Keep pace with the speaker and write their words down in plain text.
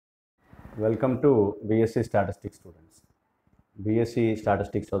Welcome to BSc Statistics students. BSc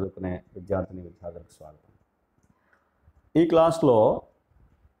Statistics చదువుకునే విద్యార్థులకు స్వాగతం. ఈ క్లాస్లో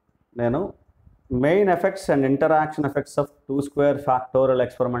నేను main effects and interaction effects of two square factorial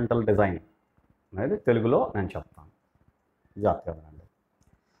experimental design అనేది తెలుగులో నేను చెప్తాను. జాగ్రత్తగా వినండి.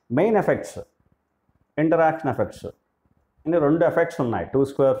 మెయిన్ ఎఫెక్ట్స్, ఇంటరాక్షన్ ఎఫెక్ట్స్ ఇన్ని రెండు ఎఫెక్ట్స్ ఉన్నాయి టూ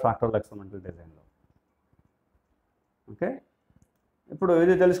స్క్వేర్ ఫ్యాక్టోరియల్ ఎక్స్పెరిమెంటల్ డిజైన్లో. ఓకే, ఇప్పుడు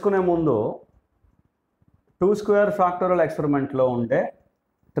ఇది తెలుసుకునే ముందు టూ స్క్వేర్ ఫ్యాక్టోరియల్ ఎక్స్పెరిమెంట్లో ఉండే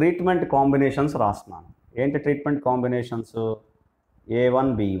ట్రీట్మెంట్ కాంబినేషన్స్ రాస్తున్నాను. ఏంటి treatment combinations? A1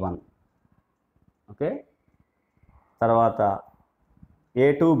 B1, okay, తర్వాత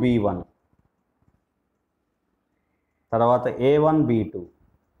A2 B1, తర్వాత A1 B2,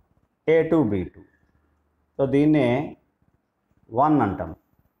 A2 B2. So దీన్నే 1 అంటాం.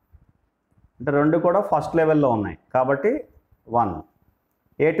 అంటే రెండు కూడా ఫస్ట్ లెవెల్లో ఉన్నాయి కాబట్టి 1.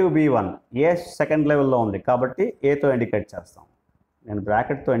 A2 B1 ఏ సెకండ్ లెవెల్లో ఉంది కాబట్టి ఏతో ఇండికేట్ చేస్తాం. నేను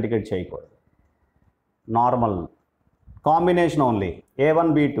బ్రాకెట్తో ఇండికేట్ చేయకూడదు. Normal combination only. A1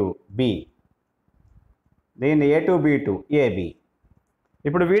 B2 B, దీన్ని A2 B2 AB.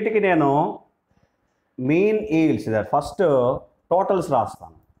 ఇప్పుడు వీటికి నేను మీన్ ఈల్డ్స్ ఫస్ట్ టోటల్స్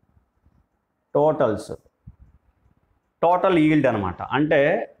రాస్తాను. టోటల్ ఈల్డ్ అనమాట. అంటే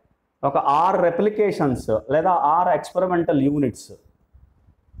ఒక 6 రెప్లికేషన్స్ లేదా 6 ఎక్స్పెరిమెంటల్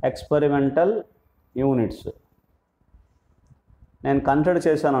యూనిట్స్ నేను కన్సిడర్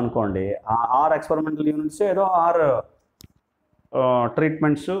చేశాను అనుకోండి. ఆ 6 ఎక్స్పెరిమెంటల్ యూనిట్స్ ఏదో 6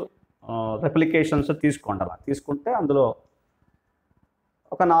 ట్రీట్మెంట్స్ రెప్లికేషన్స్ తీసుకోండి. అలా తీసుకుంటే అందులో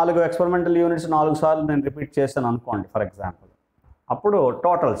ఒక 4 ఎక్స్పెరిమెంటల్ యూనిట్స్ 4 సార్లు నేను రిపీట్ చేశాను అనుకోండి ఫర్ ఎగ్జాంపుల్. అప్పుడు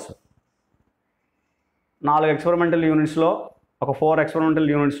టోటల్స్ 4 ఎక్స్పెరిమెంటల్ యూనిట్స్లో ఒక 4 ఎక్స్పెరిమెంటల్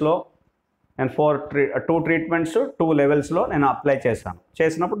యూనిట్స్లో నేను 2 ట్రీట్మెంట్స్ 2 లెవెల్స్లో నేను అప్లై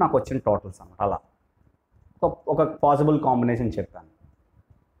చేసినప్పుడు నాకు వచ్చిన టోటల్స్ అన్నమాట. అలా ఒక పాసిబుల్ కాంబినేషన్ చెప్పాను.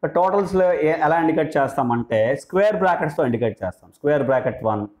 టోటల్స్లో ఎలా ఇండికేట్ చేస్తామంటే స్క్వేర్ బ్రాకెట్స్తో ఇండికేట్ చేస్తాం. Square bracket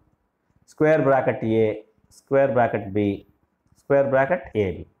 1, square bracket A, square bracket B, square bracket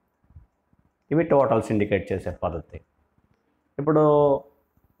AB. ఇవి టోటల్స్ ఇండికేట్ చేసే పద్ధతి. ఇప్పుడు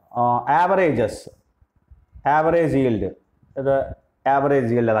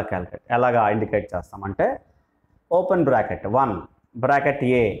యావరేజ్ ఈల్డ్ ఎలాగా ఇండికేట్ చేస్తామంటే open bracket 1, bracket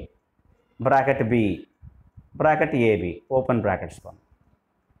A, bracket B, bracket AB, open బ్రాకెట్స్తో.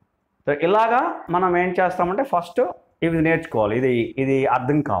 So ఇలాగా మనం ఏం చేస్తామంటే ఫస్ట్ ఇవి నేర్చుకోవాలి. ఇది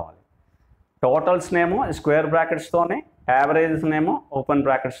అర్థం కావాలి. టోటల్స్నేమో స్క్వేర్ బ్రాకెట్స్తోనే, యావరేజ్నేమో ఓపెన్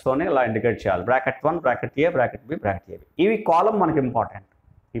బ్రాకెట్స్తోనే ఇలా ఇండికేట్ చేయాలి. Bracket 1, bracket A, bracket B, bracket AB. ఇవి కాలం మనకి ఇంపార్టెంట్.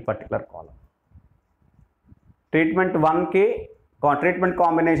 ఈ పర్టికులర్ కాలం ట్రీట్మెంట్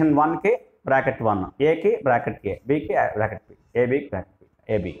కాంబినేషన్ 1కి బ్రాకెట్ 1, ఏకి bracket A, బికి bracket B, ఏబికి bracket B,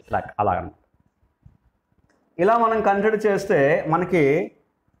 AB అలాగనమాట. ఇలా మనం కన్సిడర్ చేస్తే మనకి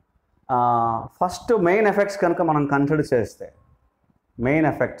ఫస్ట్ మెయిన్ ఎఫెక్ట్స్ కనుక మనం కన్సిడర్ చేస్తే మెయిన్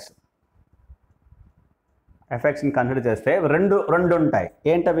ఎఫెక్ట్స్ని కన్సిడర్ చేస్తే రెండు ఉంటాయి.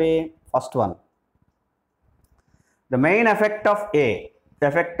 ఏంటవి? First one, the main effect of A,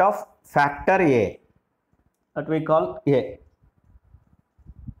 effect of factor A, that we call A.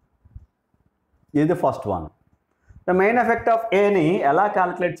 ఇది the first one. The main effect of ఏని ఎలా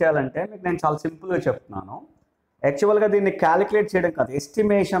క్యాలిక్యులేట్ చేయాలంటే మీకు నేను చాలా సింపుల్గా చెప్తున్నాను. యాక్చువల్గా దీన్ని క్యాలిక్యులేట్ చేయడం కాదు,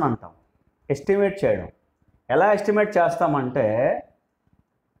 ఎస్టిమేషన్ అంటాం. ఎస్టిమేట్ చేయడం. ఎలా ఎస్టిమేట్ చేస్తామంటే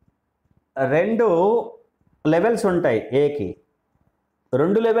 2 లెవెల్స్ ఉంటాయి ఏకి.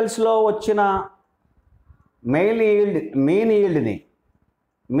 2 లెవెల్స్లో వచ్చిన మీన్ ఈల్డ్ని,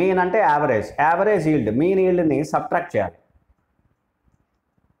 మీన్ అంటే యావరేజ్ ఈల్డ్, మీన్ ఈల్డ్ని సబ్ట్రాక్ట్ చేయాలి.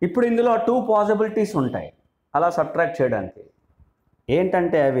 ఇప్పుడు ఇందులో 2 పాసిబిలిటీస్ ఉంటాయి అలా సబ్ట్రాక్ట్ చేయడానికి.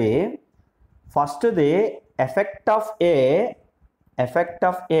 ఏంటంటే అవి ఫస్ట్ది effect of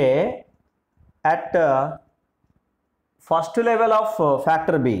A at first level of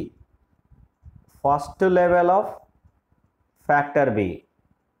factor B.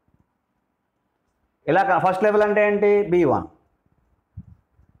 ఇలా ఫస్ట్ లెవెల్ అంటే ఏంటి? B1.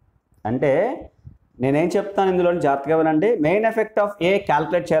 అంటే నేనేం చెప్తాను ఇందులో జాగ్రత్తగా వినండి. Main effect of A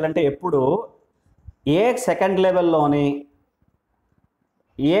calculate చేయాలంటే ఎప్పుడు ఏ సెకండ్ లెవెల్లోని,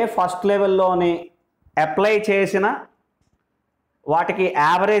 ఏ ఫస్ట్ లెవెల్లోని అప్లై చేసిన వాటికి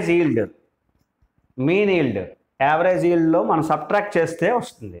average yield, mean yield, average ఈల్డ్లో మనం సబ్ట్రాక్ట్ చేస్తే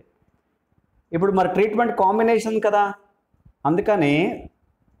వస్తుంది. ఇప్పుడు మరి ట్రీట్మెంట్ కాంబినేషన్ కదా, అందుకని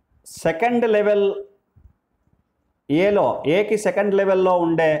సెకండ్ లెవెల్ ఏకి సెకండ్ లెవెల్లో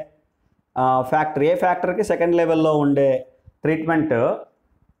ఉండే ఏ ఫ్యాక్టర్కి సెకండ్ లెవెల్లో ఉండే ట్రీట్మెంట్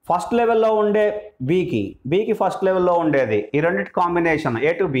ఫస్ట్ లెవెల్లో ఉండే బీకి ఫస్ట్ లెవెల్లో ఉండేది. ఈ రెండింటి కాంబినేషన్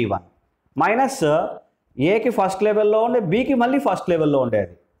A2 B1. మైనస్ ఏకి ఫస్ట్ లెవెల్లో ఉండే బీకి మళ్ళీ ఫస్ట్ లెవెల్లో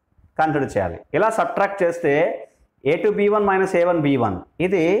ఉండేది కన్సిడర్ చేయాలి. ఇలా సబ్ట్రాక్ట్ చేస్తే A2B1 మైనస్ A1B1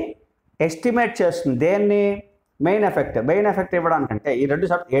 ఇది ఎస్టిమేట్ చేస్తుంది దేన్ని, మెయిన్ ఎఫెక్ట్. మెయిన్ ఎఫెక్ట్ ఇవ్వడానికంటే ఈ రెండు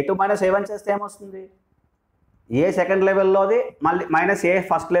A2 మైనస్ A1 చేస్తే ఏమొస్తుంది, ఏ సెకండ్ లెవెల్లోది మళ్ళీ మైనస్ ఏ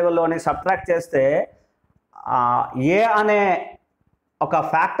ఫస్ట్ లెవెల్లోని సబ్ట్రాక్ట్ చేస్తే ఏ అనే ఒక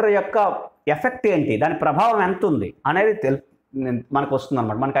ఫ్యాక్టర్ యొక్క ఎఫెక్ట్ ఏంటి, దాని ప్రభావం ఎంత ఉంది అనేది మనకు వస్తుంది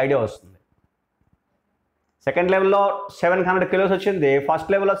అనమాట, మనకు ఐడియా వస్తుంది. సెకండ్ లెవెల్లో 700 కిలోస్ వచ్చింది, ఫస్ట్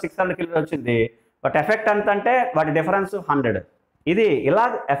లెవెల్లో 600 కిలోస్ వచ్చింది, బట్ ఎఫెక్ట్ ఎంత అంటే వాటి డిఫరెన్స్ 100. ఇది ఇలా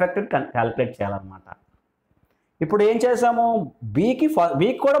ఎఫెక్ట్ క్యాలిక్యులేట్ చేయాలన్నమాట. ఇప్పుడు ఏం చేసాము, బీకి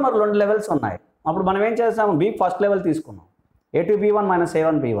కూడా మరి 2 లెవెల్స్ ఉన్నాయి. అప్పుడు మనం ఏం చేసాము, బీకి ఫస్ట్ లెవెల్ తీసుకున్నాం, A2B1 మైనస్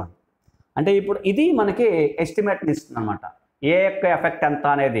A1B1. అంటే ఇప్పుడు ఇది మనకి ఎస్టిమేట్ని ఇస్తుంది అనమాట, ఏ యొక్క ఎఫెక్ట్ ఎంత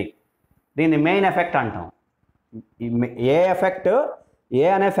అనేది. దీన్ని మెయిన్ ఎఫెక్ట్ అంటాం. ఏ ఎఫెక్ట్, ఏ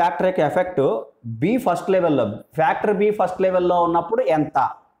అనే ఫ్యాక్టర్ యొక్క ఎఫెక్ట్ బి ఫస్ట్ లెవెల్లో, ఫ్యాక్టర్ బి ఫస్ట్ లెవెల్లో ఉన్నప్పుడు ఎంత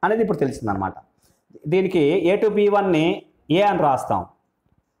అనేది ఇప్పుడు తెలిసిందనమాట. దీనికి A2B1ని ఏ అని రాస్తాం,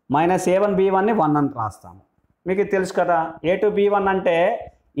 మైనస్ A1B1ని 1 అని రాస్తాం. మీకు తెలుసు కదా, A2B1 అంటే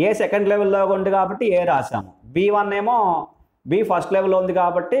ఏ సెకండ్ లెవెల్లో ఉంది కాబట్టి ఏ రాసాము, B1 ఏమో బి ఫస్ట్ లెవెల్లో ఉంది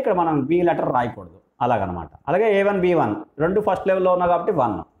కాబట్టి ఇక్కడ మనం బి లెటర్ రాయకూడదు, అలాగనమాట. అలాగే A1B1 రెండు ఫస్ట్ లెవెల్లో ఉన్నాయి కాబట్టి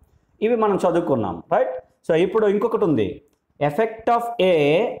 1. ఇవి మనం చదువుకున్నాం, రైట్. సో ఇప్పుడు ఇంకొకటి ఉంది, effect of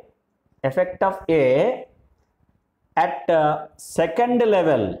A at second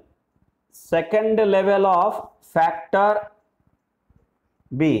level of factor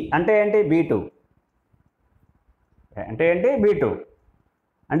B అంటే ఏంటి, B2 అంటే ఏంటి, B2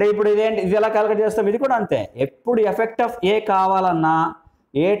 అంటే ఇప్పుడు ఇదేంటి, ఇది ఎలా క్యాలిక్యులేట్ చేస్తాం, ఇది కూడా అంతే. ఎప్పుడు ఎఫెక్ట్ ఆఫ్ ఏ కావాలన్నా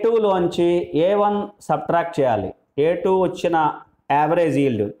A2లోంచి A1 సబ్ట్రాక్ట్ చేయాలి, A2 వచ్చిన average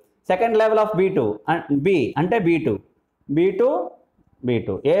yield. Second level of B2 B అంటే B2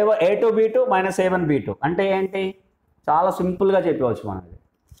 A2B2 మైనస్ A1B2 అంటే ఏంటి, చాలా సింపుల్గా చెప్పవచ్చు మనది.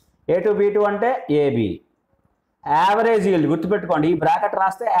 A2B2 అంటే AB, యావరేజ్ ఈల్డ్ గుర్తుపెట్టుకోండి, ఈ బ్రాకెట్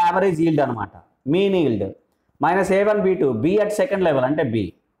రాస్తే యావరేజ్ ఈల్డ్ అనమాట, mean yield, minus A1B2 be at second level అంటే బి.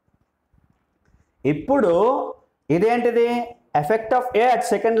 ఇప్పుడు ఇదేంటిది, effect of A at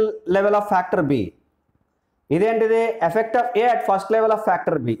second level of factor B. ఇదేంటిది, effect of A at first level of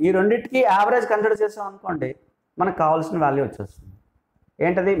factor B. ఈ రెండింటికి యావరేజ్ కన్సిడర్ చేసాం అనుకోండి, మనకు కావాల్సిన వాల్యూ వచ్చేస్తుంది.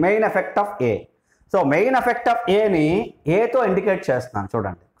 ఏంటది, main effect of A. So main effect of ఏని ఏతో ఇండికేట్ చేస్తున్నాను,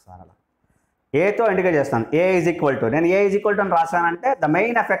 చూడండి ఒకసారి అలా ఏతో ఇండికేట్ చేస్తాను. ఏ ఈజ్ ఈక్వల్ టు, నేను ఏ ఈజ్ ఈక్వల్ టు అని రాశానంటే the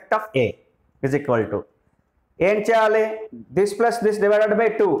main effect of A is equal to ఏం చేయాలి, this plus this divided by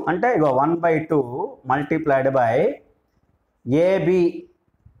 2 అంటే ఇగో 1/2 multiplied by AB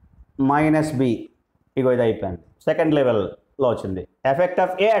minus B. ఇగో ఇది అయిపోయింది, సెకండ్ లెవెల్లో వచ్చింది. Effect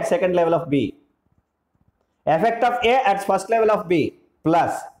of A at second level of B, effect of A at first level of B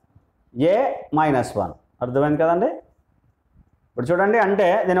plus A minus 1. అర్థమైంది కదండి. ఇప్పుడు చూడండి, అంటే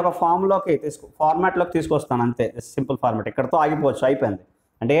నేను ఒక ఫార్మాట్లోకి తీసుకొస్తాను అంతే, సింపుల్ ఫార్మాట్, ఇక్కడతో ఆగిపోవచ్చు, అయిపోయింది.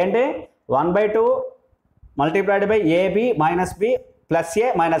 అంటే ఏంటి, 1/2 multiplied by AB minus B plus A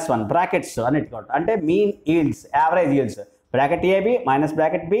minus 1 brackets అన్నిటి, అంటే mean yields, average yields, bracket AB minus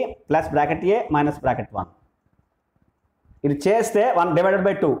bracket B plus bracket ఏ మైనస్ బ్రాకెట్ 1. ఇది చేస్తే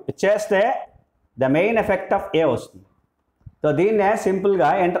 1/2 చేస్తే ద మెయిన్ ఎఫెక్ట్ ఆఫ్ ఏ వస్తుంది. సో దీన్నే సింపుల్గా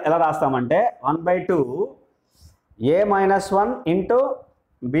ఎలా రాస్తామంటే 1/2 ఏ మైనస్ 1 ఇంటూ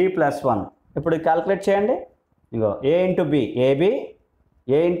బి ప్లస్ 1. ఇప్పుడు క్యాలిక్యులేట్ చేయండి, ఇంకో ఏ ఇంటూ బి ఏబి,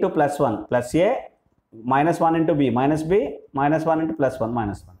 ఏ ఇంటూ ప్లస్ 1 ప్లస్ ఏ, minus 1 into B minus B, minus 1 into plus 1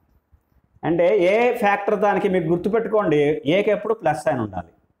 minus 1. అంటే ఏ ఫ్యాక్టర్ దానికి మీకు గుర్తుపెట్టుకోండి, ఏకి ఎప్పుడు ప్లస్ సైన్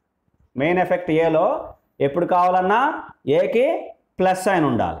ఉండాలి. మెయిన్ ఎఫెక్ట్ ఏలో ఎప్పుడు కావాలన్నా ఏకి ప్లస్ సైన్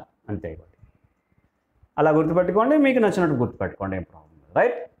ఉండాలి, అంతే. అలా గుర్తుపెట్టుకోండి, మీకు నచ్చినట్టు గుర్తుపెట్టుకోండి, ఏం ప్రాబ్లం లేదు,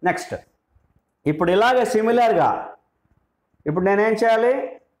 రైట్. నెక్స్ట్, ఇప్పుడు ఇలాగే సిమిలర్గా ఇప్పుడు నేనేం చేయాలి,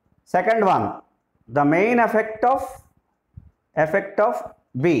 second one, the main effect of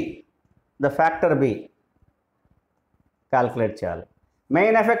B, the factor B calculate చేయాలి.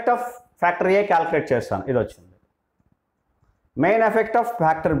 Main effect of factor A calculate చేస్తాను, ఇది వచ్చింది. Main effect of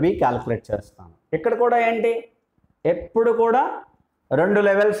factor B calculate చేస్తాను. ఇక్కడ కూడా ఏంటి, ఎప్పుడు కూడా 2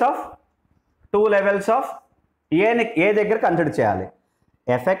 లెవెల్స్ ఆఫ్ 2 లెవెల్స్ ఆఫ్ ఏని ఏ దగ్గర కన్సిడర్ చేయాలి.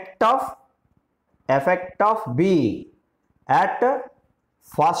 Effect of be at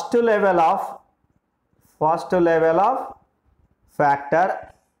first level of factor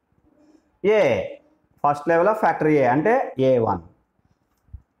A, first level of factor ఏ అంటే A1.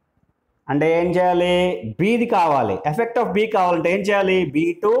 అంటే ఏం చేయాలి, బిది కావాలి, ఎఫెక్ట్ ఆఫ్ బి కావాలంటే ఏం చేయాలి,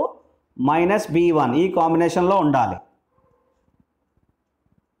 B2 మైనస్ B1 ఈ కాంబినేషన్లో ఉండాలి.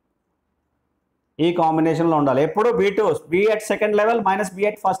 ఈ కాంబినేషన్లో ఉండాలి. ఎప్పుడు B2 B at second level minus B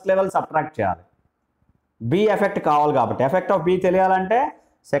at first level subtract చేయాలి. B ఎఫెక్ట్ కావాలి కాబట్టి ఎఫెక్ట్ ఆఫ్ B తెలియాలంటే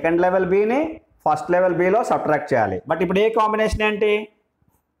సెకండ్ లెవెల్ Bని ఫస్ట్ లెవెల్ Bలో సబ్ట్రాక్ట్ చేయాలి. బట్ ఇప్పుడు ఏ కాంబినేషన్ ఏంటి?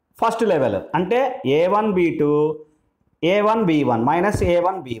 ఫస్ట్ లెవెల్ అంటే A1 B2 A1 B1 minus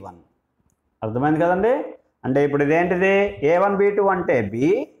A1 B1. అర్థమైంది కదండి? అంటే ఇప్పుడు ఇదేంటిది? A1 B2 అంటే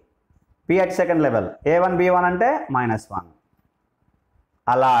B at second level, A1 B1 అంటే -1.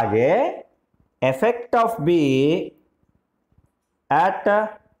 అలాగే effect of B at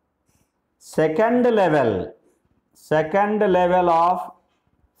second level of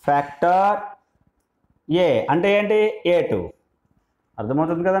factor A అంటే ఏంటి? A2.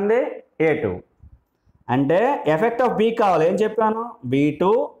 అర్థమవుతుంది కదండి? A2 అంటే ఎఫెక్ట్ ఆఫ్ B కావాలి. ఏం చెప్పాను? B2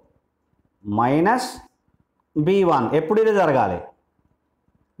 minus B1. ఎప్పుడు ఇది జరగాలి?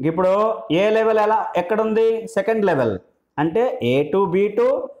 ఇప్పుడు ఏ లెవెల్ ఎక్కడుంది? సెకండ్ లెవెల్ అంటే A2 B2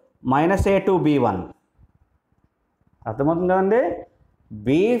 minus A2 B1. అర్థమవుతుంది కదండి?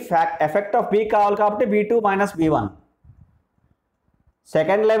 ఎఫెక్ట్ ఆఫ్ B కావాలి కాబట్టి B2 మైనస్ B1.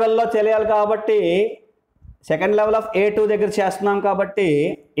 సెకండ్ లెవెల్లో తెలియాలి కాబట్టి సెకండ్ లెవెల్ ఆఫ్ A2 దగ్గర చేస్తున్నాం కాబట్టి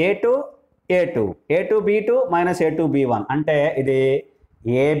A2 B2 minus A2 B1 అంటే ఇది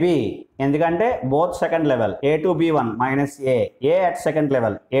AB. ఎందుకంటే both second level A2 B1 minus A at second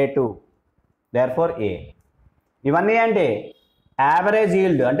level A2 therefore A. ఇవన్నీ అంటే యావరేజ్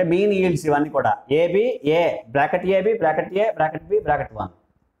ఈల్డ్ అంటే మీన్ ఈల్డ్స్. ఇవన్నీ కూడా AB A bracket AB bracket A bracket B bracket 1.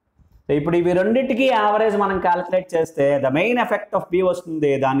 So ఇప్పుడు ఇవి రెండింటికి యావరేజ్ మనం క్యాలిక్యులేట్ చేస్తే the main effect of B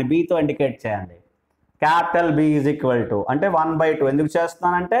వస్తుంది. దాన్ని Bతో ఇండికేట్ చేయండి. Capital B is equal to అంటే 1/2. ఎందుకు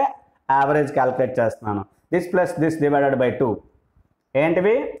చేస్తున్నానంటే యావరేజ్ క్యాలిక్యులేట్ చేస్తున్నాను. This plus this divided by 2.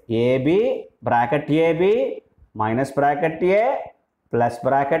 ఏంటివి? AB bracket AB minus bracket A plus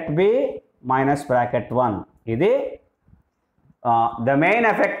bracket B minus bracket 1. ఇది the main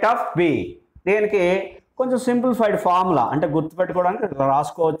effect of B. దీనికి కొంచెం సింప్లిఫైడ్ ఫార్ములా అంటే గుర్తుపెట్టుకోవడానికి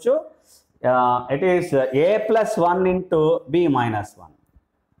రాసుకోవచ్చు. It is A plus 1 into B minus 1.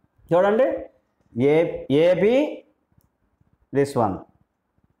 చూడండి, AB this one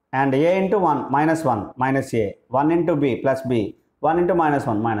and A into 1 minus 1 minus A 1 into B plus B 1 into minus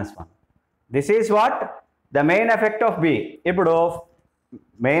 1 minus 1. This is what the main effect of B. ఇప్పుడు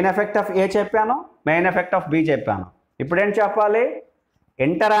main effect of A చెప్పాను, main effect of B చెప్పాను. ఇప్పుడు ఏం చెప్పాలి?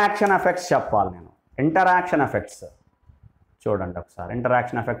 Interaction effects చెప్పాలి నేను. Interaction effects చూడండి ఒకసారి.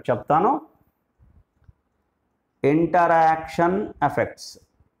 ఇంటరాక్షన్ ఎఫెక్ట్ చెప్తాను. ఇంటరాక్షన్ ఎఫెక్ట్స్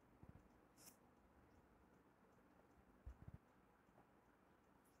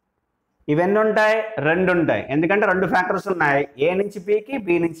ఇవన్నీ ఉంటాయి? 2 ఉంటాయి. ఎందుకంటే 2 ఫ్యాక్టర్స్ ఉన్నాయి, A నుంచి Bకి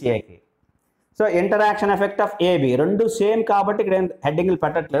B నుంచి Aకి. So interaction effect of AB 2 same కాబట్టి ఇక్కడ హెడ్డింగ్లు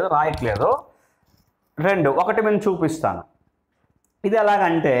పెట్టట్లేదు, రాయట్లేదు. 2 ఒకటి నేను చూపిస్తాను. ఇది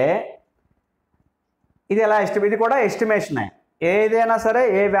ఎలాగంటే ఇది కూడా ఎస్టిమేషనే. ఏదైనా సరే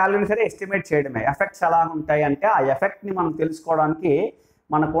ఏ వాల్యూని సరే ఎస్టిమేట్ చేయడమే. ఎఫెక్ట్స్ ఎలా ఉంటాయి అంటే ఆ ఎఫెక్ట్ని మనం తెలుసుకోవడానికి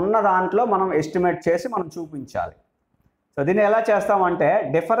మనకున్న దాంట్లో మనం ఎస్టిమేట్ చేసి మనం చూపించాలి. సో దీన్ని ఎలా చేస్తామంటే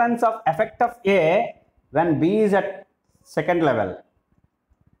difference of effect of A when B is at second level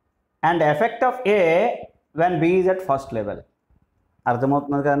and effect of A when B is at first level.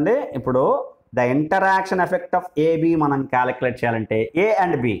 అర్థమవుతుంది కదండి? ఇప్పుడు the interaction effect of AB మనం క్యాలిక్యులేట్ చేయాలంటే A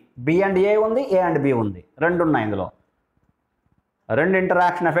and B and A ఉంది, A and B ఉంది, 2 ఉన్నాయి ఇందులో. 2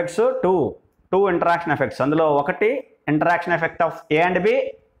 interaction effects, 2 interaction effects. అందులో ఒకటి interaction effect of A and B,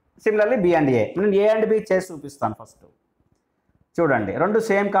 similarly B and A. నేను A అండ్ B చేసి చూపిస్తాను ఫస్ట్. చూడండి, 2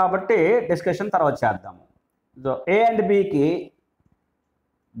 సేమ్ కాబట్టి డిస్కషన్ తర్వాత చేద్దాము. So A and Bకి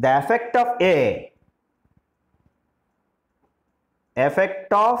the effect of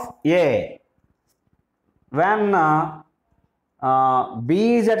A when B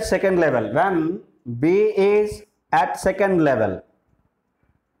is at second level, when B is at second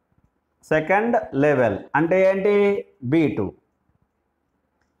level అంటే ఏంటి? B2.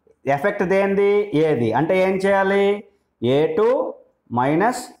 Effect దేంది? ఏది అంటే ఏం చేయాలి? A2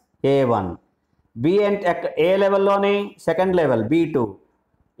 minus A1. B అంటే ఏ లెవెల్లోని? Second level. B2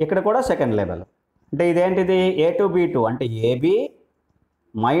 ఇక్కడ కూడా సెకండ్ లెవెల్. అంటే ఇదేంటిది? A2 B2 అంటే AB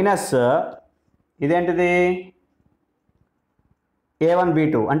మైనస్ ఇదేంటిది? A1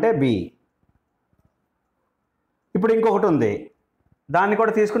 B2 అంటే B. ఇప్పుడు ఇంకొకటి ఉంది, దాన్ని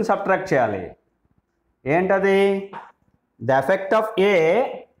కూడా తీసుకుని సబ్ట్రాక్ట్ చేయాలి. ఏంటది? The effect of A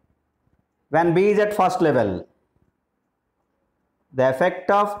when B is at first level. The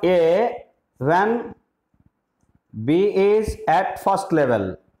effect of A when B is at first level.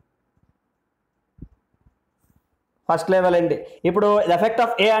 First level ఏంటి? ఇప్పుడు ఎఫెక్ట్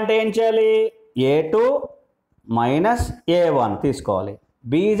ఆఫ్ A అంటే ఏం చేయాలి? A2 మైనస్ A1 తీసుకోవాలి.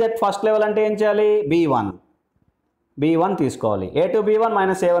 B is at first level అంటే ఏం చేయాలి, B1 తీసుకోవాలి. A2 B1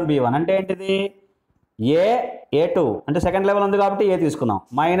 minus A1 B1 అంటే ఏంటిది, A2 అంటే సెకండ్ లెవెల్ ఉంది కాబట్టి ఏ తీసుకున్నాం,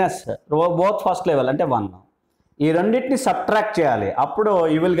 మైనస్ బోత్ ఫస్ట్ లెవెల్ అంటే 1. ఈ రెండింటిని సబ్ట్రాక్ట్ చేయాలి. అప్పుడు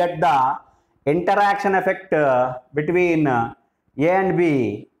you will get the interaction effect between A and B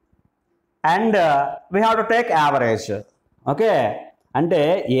and we have to take average. Okay, అంటే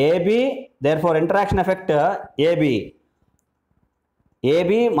AB there far interaction effect AB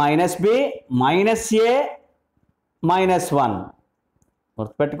minus B minus A minus 1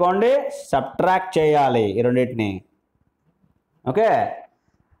 గుర్తుపెట్టుకోండి, subtract చేయాలి ఈ రెండింటిని. ఓకే,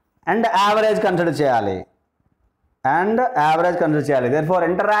 అండ్ యావరేజ్ కన్సిడర్ చేయాలి, there far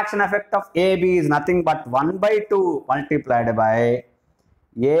interaction effect of AB is nothing but 1/2 multiplied by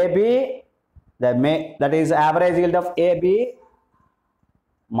AB, that is average yield of AB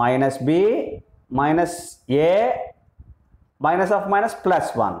minus B minus A minus of minus plus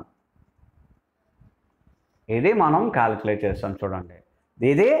 1. ఇది మనం calculate చేస్తాం చూడండి.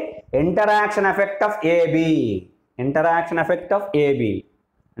 ఇది interaction effect of AB,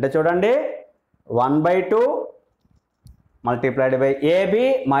 అంటే చూడండి 1/2 multiplied by AB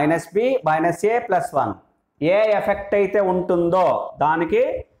minus B minus A plus 1. A effect అయితే ఉంటుందో దానికి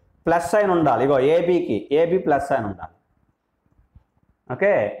ప్లస్ సైన్ ఉండాలి. ఇగో AB ప్లస్ సైన్ ఉండాలి.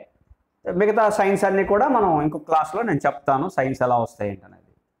 ఓకే, మిగతా సైన్స్ అన్నీ కూడా మనం ఇంకొక క్లాస్లో నేను చెప్తాను, సైన్స్ ఎలా వస్తాయి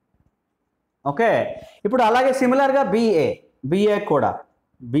ఏంటనేది. ఓకే, ఇప్పుడు అలాగే సిమిలర్గా BA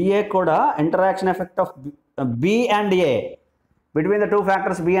కూడా interaction effect of B and A between the two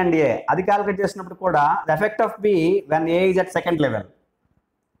factors B and A అది క్యాలిక్యులేట్ చేసినప్పుడు కూడా the effect of B when A is at second level,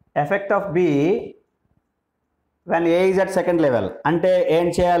 second level అంటే ఏం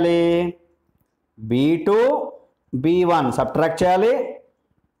చేయాలి, B2 B1 సబ్ట్రాక్ట్ చేయాలి,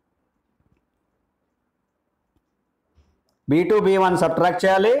 B2 B1 సబ్ట్రాక్ట్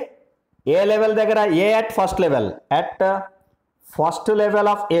చేయాలి. ఏ level దగ్గర, ఏ at first level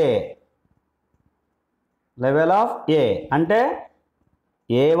of A అంటే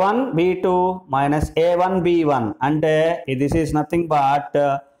A1 B2 minus A1 B1 అంటే this is nothing but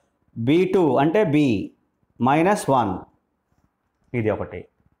B2 అంటే B minus 1. ఇది ఒకటి.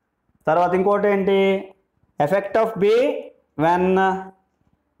 తర్వాత ఇంకోటి ఏంటి, effect of B when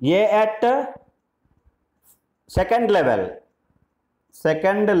A at second level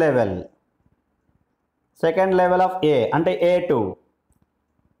of A అంటే A2.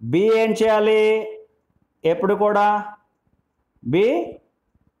 B ఏం చేయాలి, ఎప్పుడు కూడా B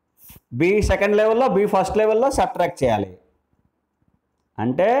సెకండ్ లెవెల్లో B ఫస్ట్ లెవెల్లో సబ్ట్రాక్ట్ చేయాలి.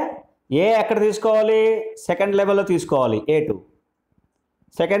 అంటే ఏ ఎక్కడ తీసుకోవాలి, సెకండ్ లెవెల్లో తీసుకోవాలి, A2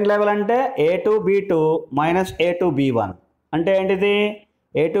 సెకండ్ లెవెల్ అంటే A2 B2 minus A2 B1 అంటే ఏంటిది,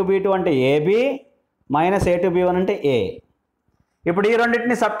 A2 B2 అంటే AB మైనస్ A2 B1 అంటే A. ఇప్పుడు ఈ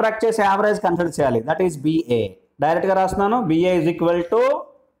రెండింటిని సబ్ట్రాక్ట్ చేసి యావరేజ్ కన్సిడర్ చేయాలి, దట్ ఈస్ BA. డైరెక్ట్గా రాస్తున్నాను, BA is equal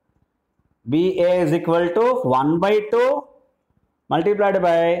to 1/2 multiplied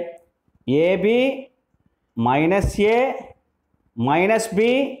by AB minus A minus B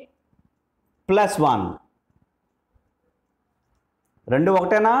plus 1. రెండు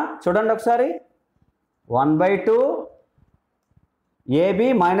ఒకటేనా చూడండి ఒకసారి, 1/2 AB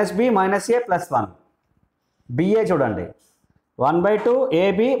minus B minus A plus 1. BA చూడండి 1/2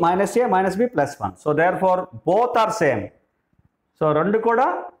 AB minus A minus B plus 1. So there far both are same. So రెండు కూడా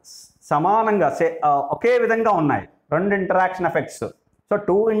సమానంగా ఒకే విధంగా ఉన్నాయి, రెండు interaction effects. So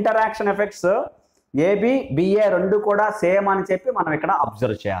 2 interaction effects AB BA రెండు కూడా సేమ్ అని చెప్పి మనం ఇక్కడ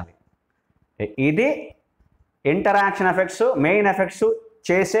అబ్జర్వ్ చేయాలి. ఇది ఇంటరాక్షన్ ఎఫెక్ట్స్, మెయిన్ ఎఫెక్ట్స్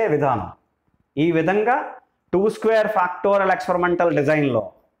చేసే విధానం. ఈ విధంగా 2 స్క్వేర్ ఫ్యాక్టోరియల్ ఎక్స్పెరిమెంటల్ డిజైన్లో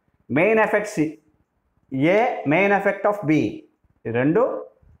main effects A, main effect of B రెండు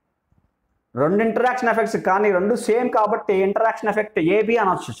ఇంటరాక్షన్ ఎఫెక్ట్స్, కానీ రెండు సేమ్ కాబట్టి ఇంటరాక్షన్ ఎఫెక్ట్ AB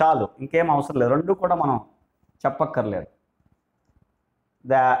అనొచ్చు చాలు, ఇంకేం అవసరం లేదు, రెండు కూడా మనం చెప్పక్కర్లేదు.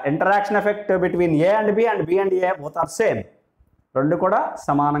 The interaction effect between A and B and B and A both are same, రెండు కూడా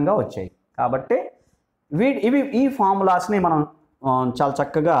సమానంగా వచ్చాయి. కాబట్టి ఈ ఫార్ములాస్ని మనం చాలా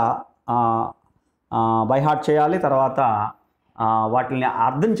చక్కగా బైహార్ట్ చేయాలి. తర్వాత వాటిని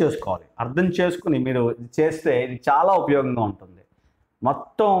అర్థం చేసుకోవాలి. అర్థం చేసుకుని మీరు చేస్తే ఇది చాలా ఉపయోగంగా ఉంటుంది.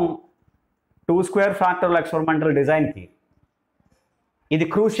 మొత్తం 2 స్క్వేర్ ఫ్యాక్టోరియల్ ఎక్స్పెరిమెంటల్ డిజైన్కి ఇది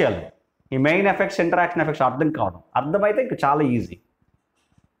క్రూషియల్. ఈ మెయిన్ ఎఫెక్ట్స్, ఇంటరాక్షన్ ఎఫెక్ట్స్ అర్థం కావడం, అర్థమైతే ఇంక చాలా ఈజీ.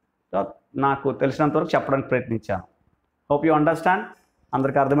 నాకు తెలిసినంతవరకు చెప్పడానికి ప్రయత్నించాను. Hope you understand.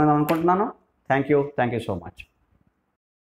 అందరికీ అర్థమైందని అనుకుంటున్నాను. Thank you so much.